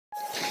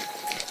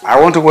I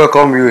want to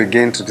welcome you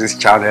again to this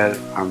channel.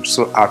 I'm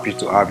so happy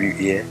to have you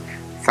here.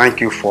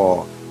 Thank you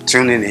for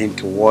tuning in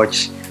to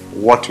watch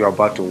what we're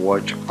about to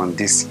watch on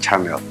this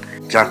channel,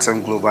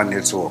 JATEM Global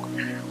Network.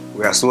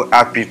 We are so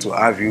happy to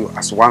have you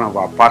as one of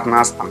our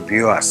partners and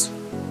viewers.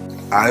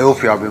 I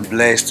hope you have been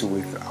blessed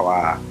with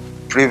our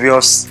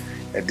previous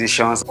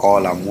editions,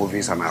 all our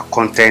movies and our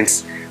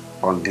contents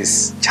on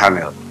this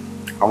channel.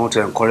 I want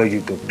to encourage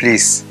you to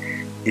please,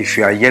 if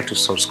you are yet to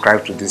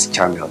subscribe to this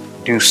channel,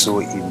 do so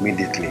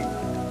immediately.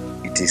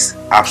 It is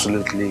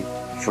absolutely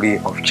free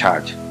of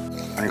charge.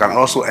 And you can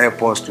also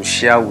help us to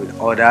share with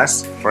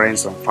others,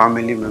 friends and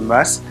family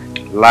members,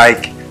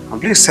 like,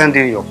 and please send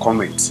in your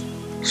comments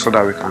so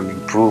that we can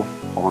improve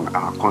on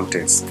our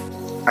contents.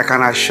 I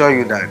can assure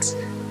you that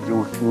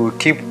we will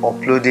keep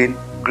uploading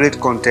great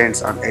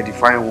contents and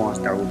edifying ones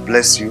that will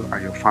bless you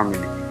and your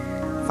family.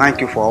 Thank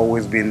you for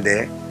always being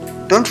there.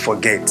 Don't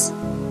forget,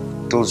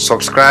 to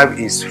subscribe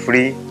is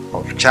free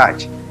of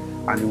charge,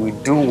 and you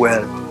will do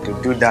well to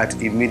do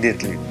that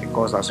immediately,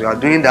 because as you are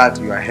doing that,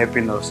 you are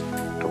helping us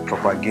to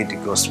propagate the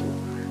gospel.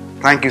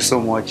 Thank you so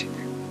much.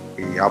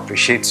 We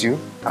appreciate you,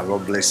 and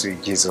God bless you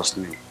in Jesus'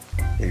 name.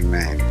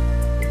 Amen.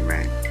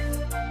 Amen.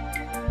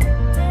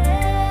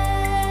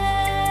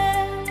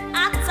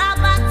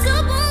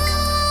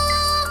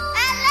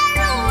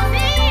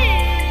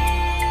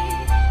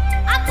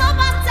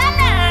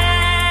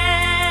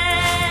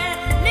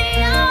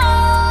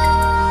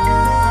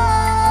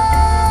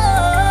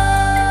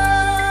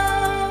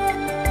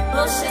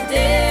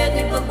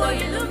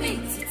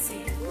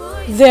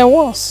 There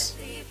was,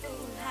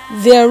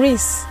 there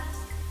is,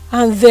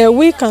 and there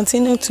will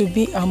continue to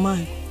be a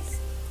man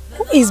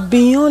who is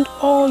beyond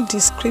all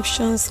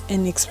descriptions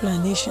and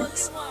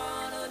explanations.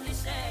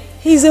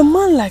 He is a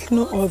man like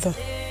no other.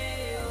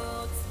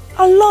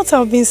 A lot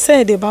have been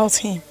said about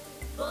him,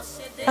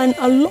 and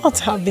a lot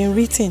have been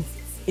written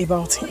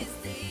about him.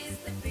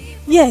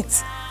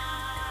 Yet,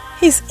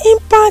 his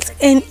impact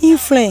and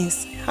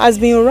influence has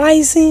been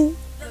rising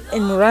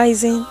and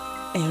rising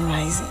and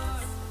rising.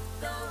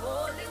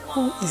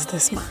 Who is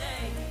this man?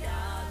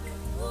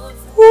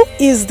 Who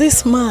is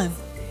this man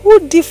who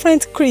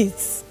different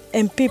creeds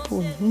and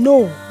people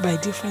know by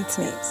different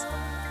names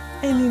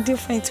and in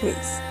different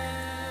ways?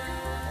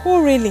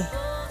 Who really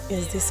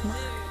is this man?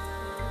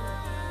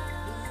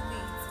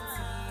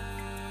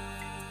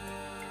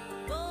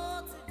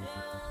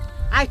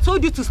 I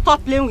told you to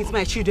stop playing with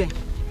my children.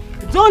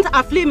 Don't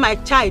afflict my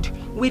child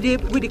with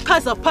the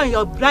curse upon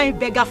your blind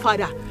beggar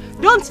father.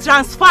 Don't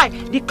transfer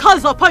the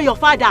curse upon your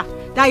father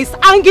that is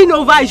hanging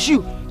over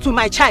you to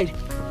my child.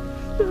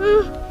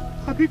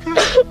 Abike,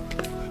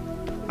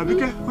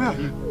 Abike, where are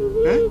you?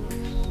 Eh?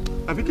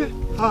 Abike,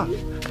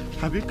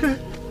 Abike,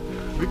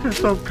 Abike,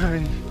 stop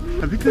crying.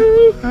 Abike,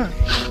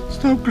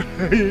 stop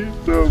crying,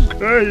 stop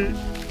crying.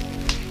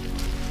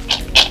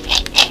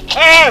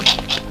 Help!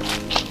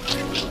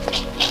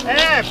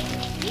 Help!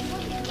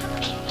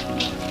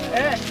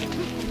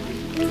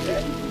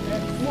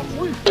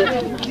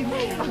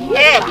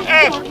 Help!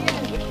 Help!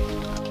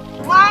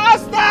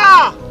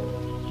 Master!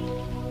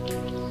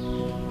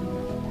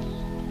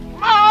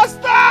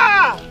 Master!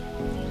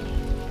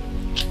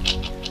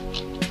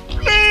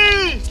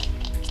 Please!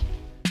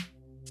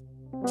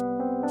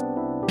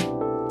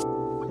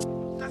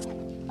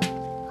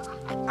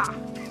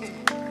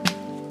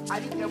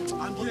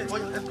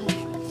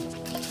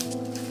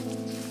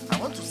 I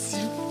want to see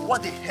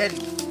what the hell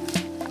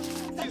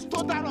is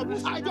total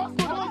rubbish. I just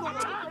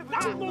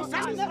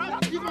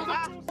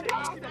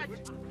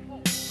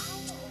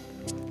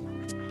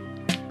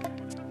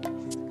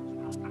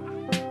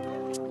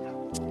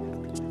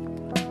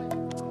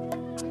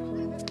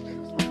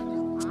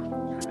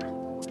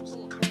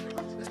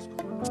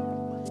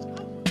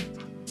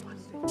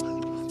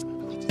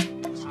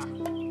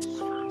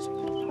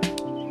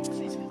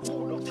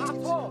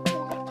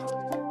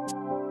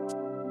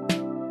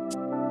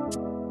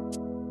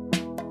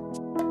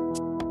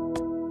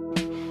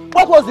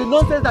What was the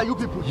nonsense that you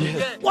people did?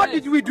 Yes. What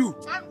did we do?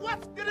 And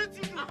what didn't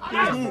you do?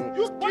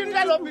 You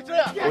killed of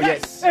betrayal. Oh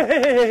yes.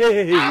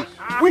 Hey.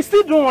 We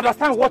still don't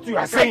understand what you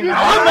are saying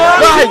now.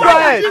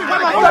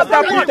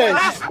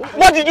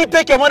 What did you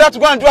take your mother to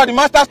go and do at the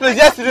master's place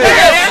yesterday?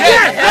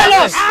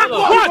 Yes.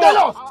 Tell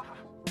us.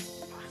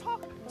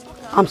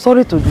 I'm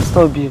sorry to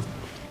disturb you.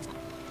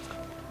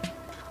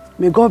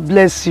 May God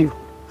bless you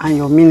and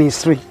your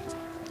ministry.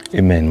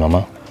 Amen,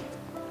 Mama.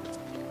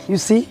 You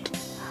see,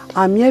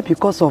 I'm here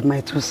because of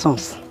my two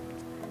sons.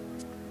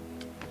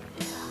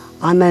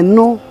 And I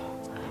know,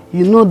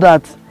 you know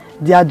that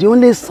they are the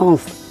only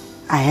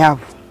sons I have.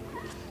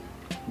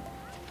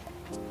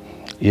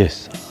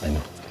 Yes, I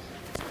know.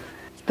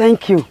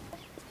 Thank you.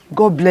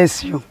 God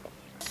bless you.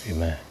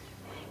 Amen.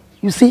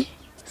 You see,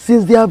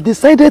 since they have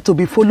decided to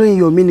be following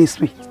your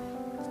ministry,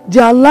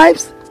 their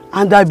lives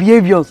and their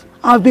behaviors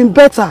have been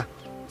better.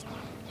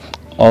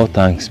 All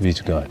thanks be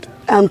to God.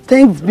 And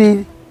thanks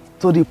be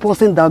to the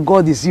person that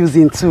God is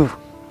using too.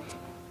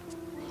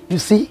 You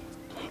see,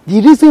 the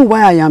reason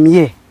why I am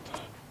here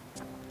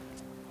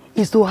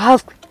is to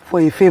ask for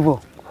a favor.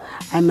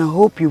 And I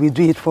hope you will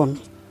do it for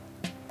me.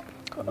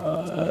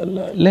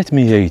 Let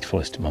me hear it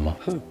first, Mama.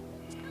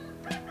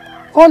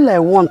 All I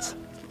want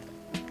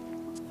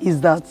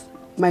is that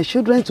my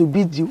children to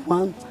be the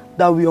one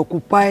that will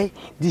occupy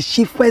the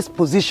chiefest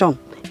position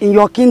in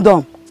your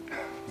kingdom.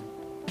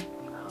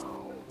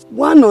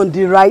 One on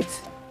the right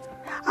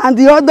and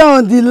the other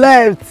on the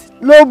left.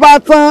 Low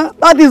button,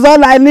 that is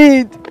all I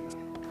need.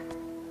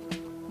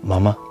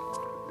 Mama,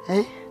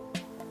 Eh?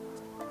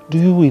 do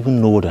you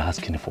even know what you're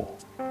asking for?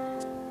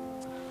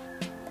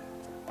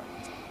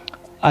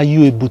 Are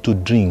you able to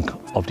drink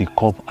of the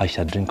cup I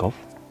shall drink of?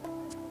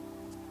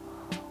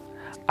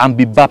 And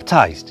be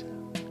baptized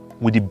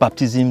with the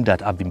baptism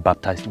that I've been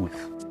baptized with?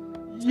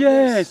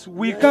 Yes,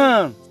 we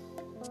can.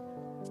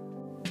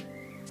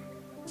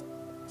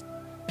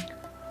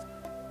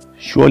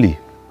 Surely,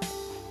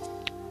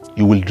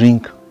 you will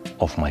drink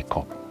of my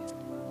cup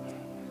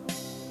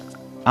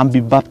and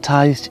be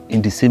baptized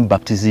in the same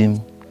baptism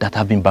that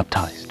I've been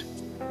baptized.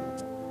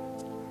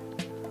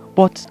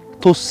 But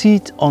to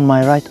sit on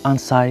my right hand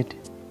side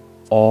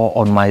or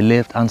on my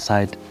left hand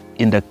side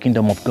in the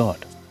kingdom of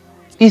God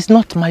is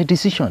not my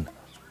decision.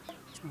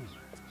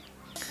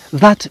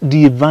 That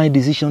divine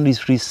decision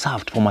is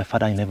reserved for my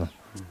Father in heaven.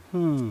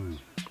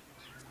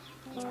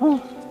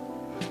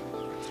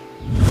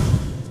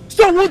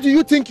 So who do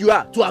you think you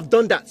are to have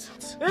done that?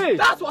 Hey,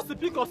 that was the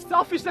peak of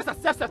selfishness and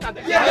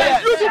self-centeredness.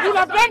 Yes. You should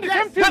have done the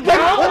same thing. Keep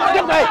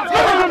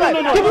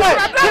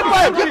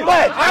quiet. Keep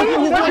quiet. We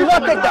will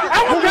not take that.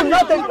 We will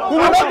not take that. We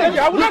will not take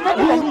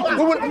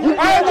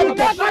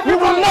that. We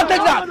will not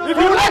take that. We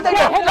will not take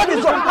that. That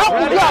is all. How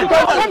could you have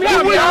done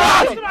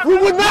that? We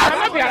will not.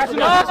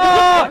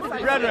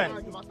 Brethren.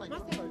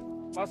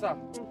 Pastor.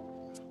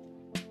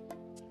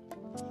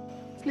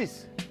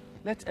 Please,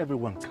 let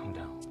everyone calm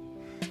down.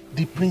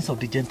 The prince of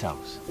the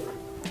Gentiles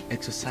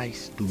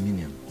exercise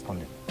dominion upon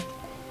them,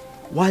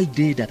 while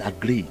they that are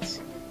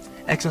great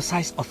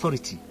exercise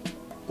authority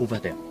over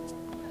them.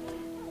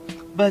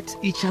 But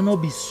it shall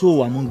not be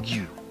so among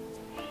you.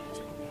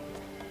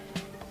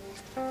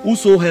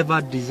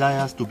 Whosoever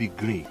desires to be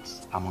great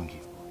among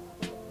you,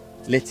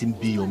 let him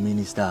be your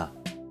minister.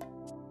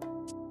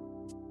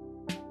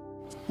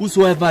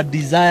 Whosoever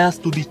desires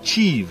to be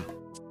chief,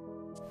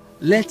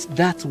 let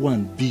that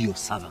one be your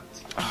servant.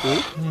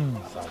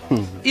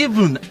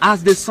 Even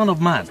as the Son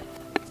of Man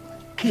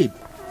came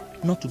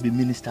not to be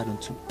ministered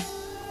unto,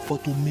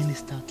 but to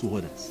minister to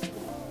others,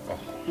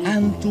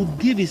 and to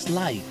give his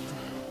life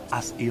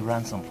as a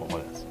ransom for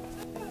others.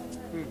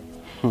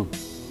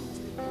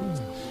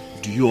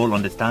 Do you all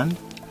understand?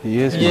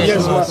 Yes,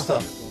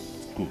 Master.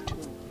 Good.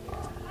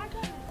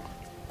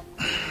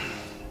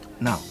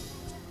 Now,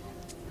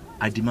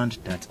 I demand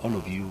that all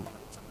of you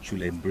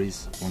should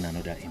embrace one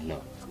another in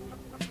love.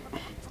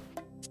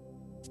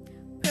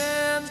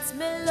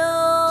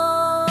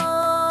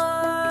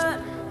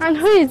 And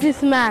who is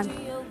this man?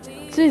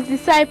 To his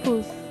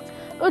disciples,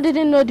 who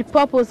didn't know the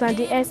purpose and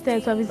the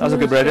extent of his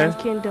ministry and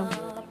kingdom.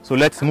 So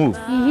let's move.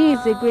 He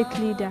is a great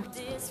leader.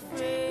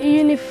 He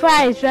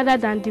unifies rather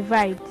than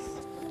divides.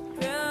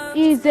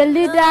 He is a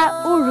leader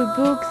who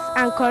rebukes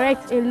and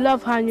corrects in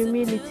love and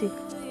humility,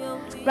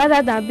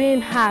 rather than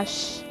being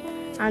harsh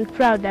and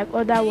proud like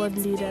other world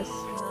leaders.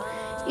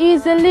 He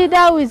is a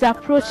leader who is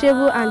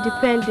approachable and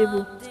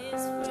dependable.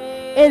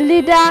 A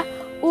leader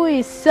who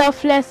is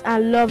selfless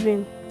and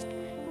loving.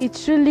 He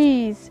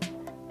truly is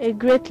a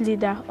great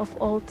leader of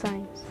all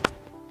times.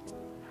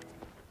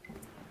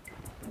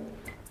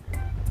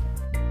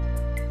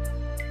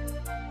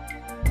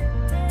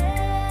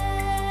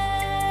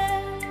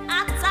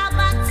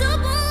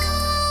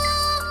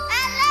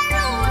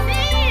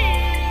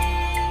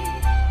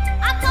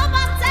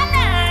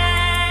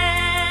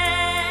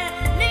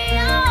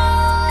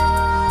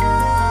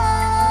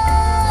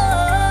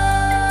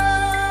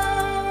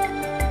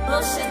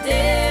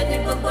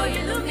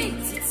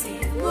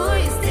 Who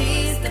is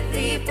this the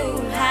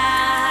people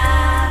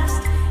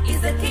ask?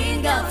 Is the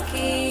King of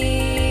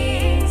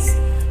Kings,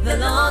 the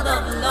Lord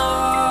of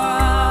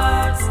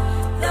Lords,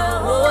 the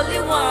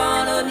Holy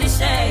One,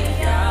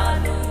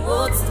 Onishayanu,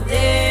 oh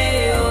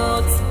today,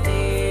 oh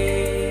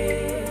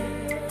today.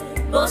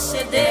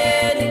 Boshede,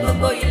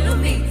 Nigobo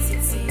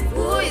Illumititi.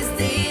 Who is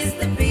this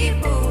the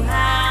people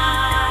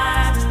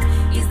ask?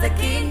 Is the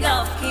King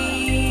of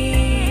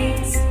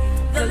Kings,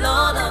 the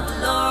Lord of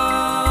Lords,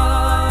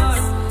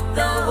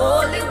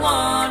 Holy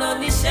One of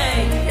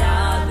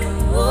Nishayanu,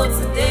 oh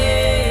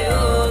today,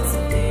 oh today.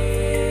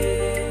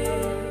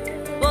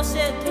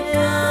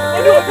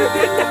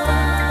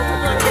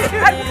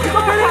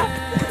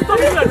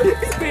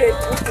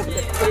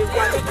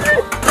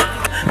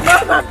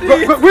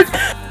 Wait!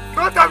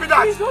 Don't tell me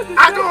that!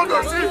 I don't want to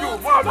see you!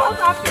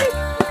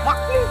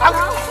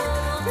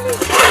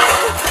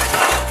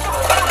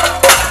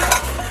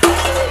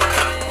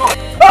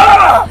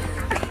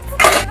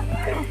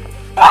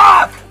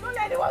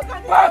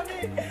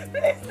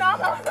 Please stop!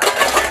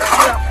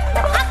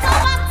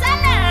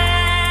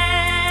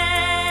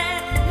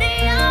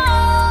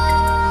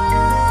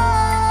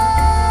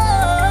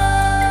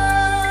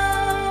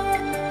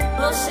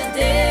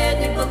 Boshede,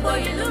 Who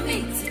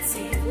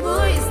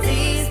is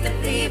this the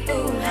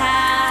people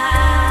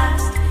have?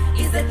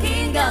 Is the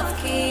King of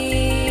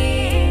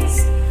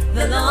Kings,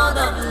 the Lord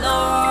of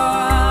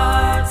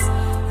Lords,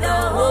 the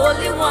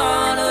Holy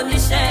One,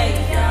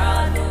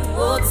 Onisheya,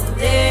 oh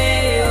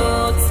today,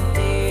 oh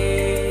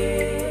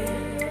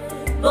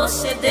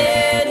today.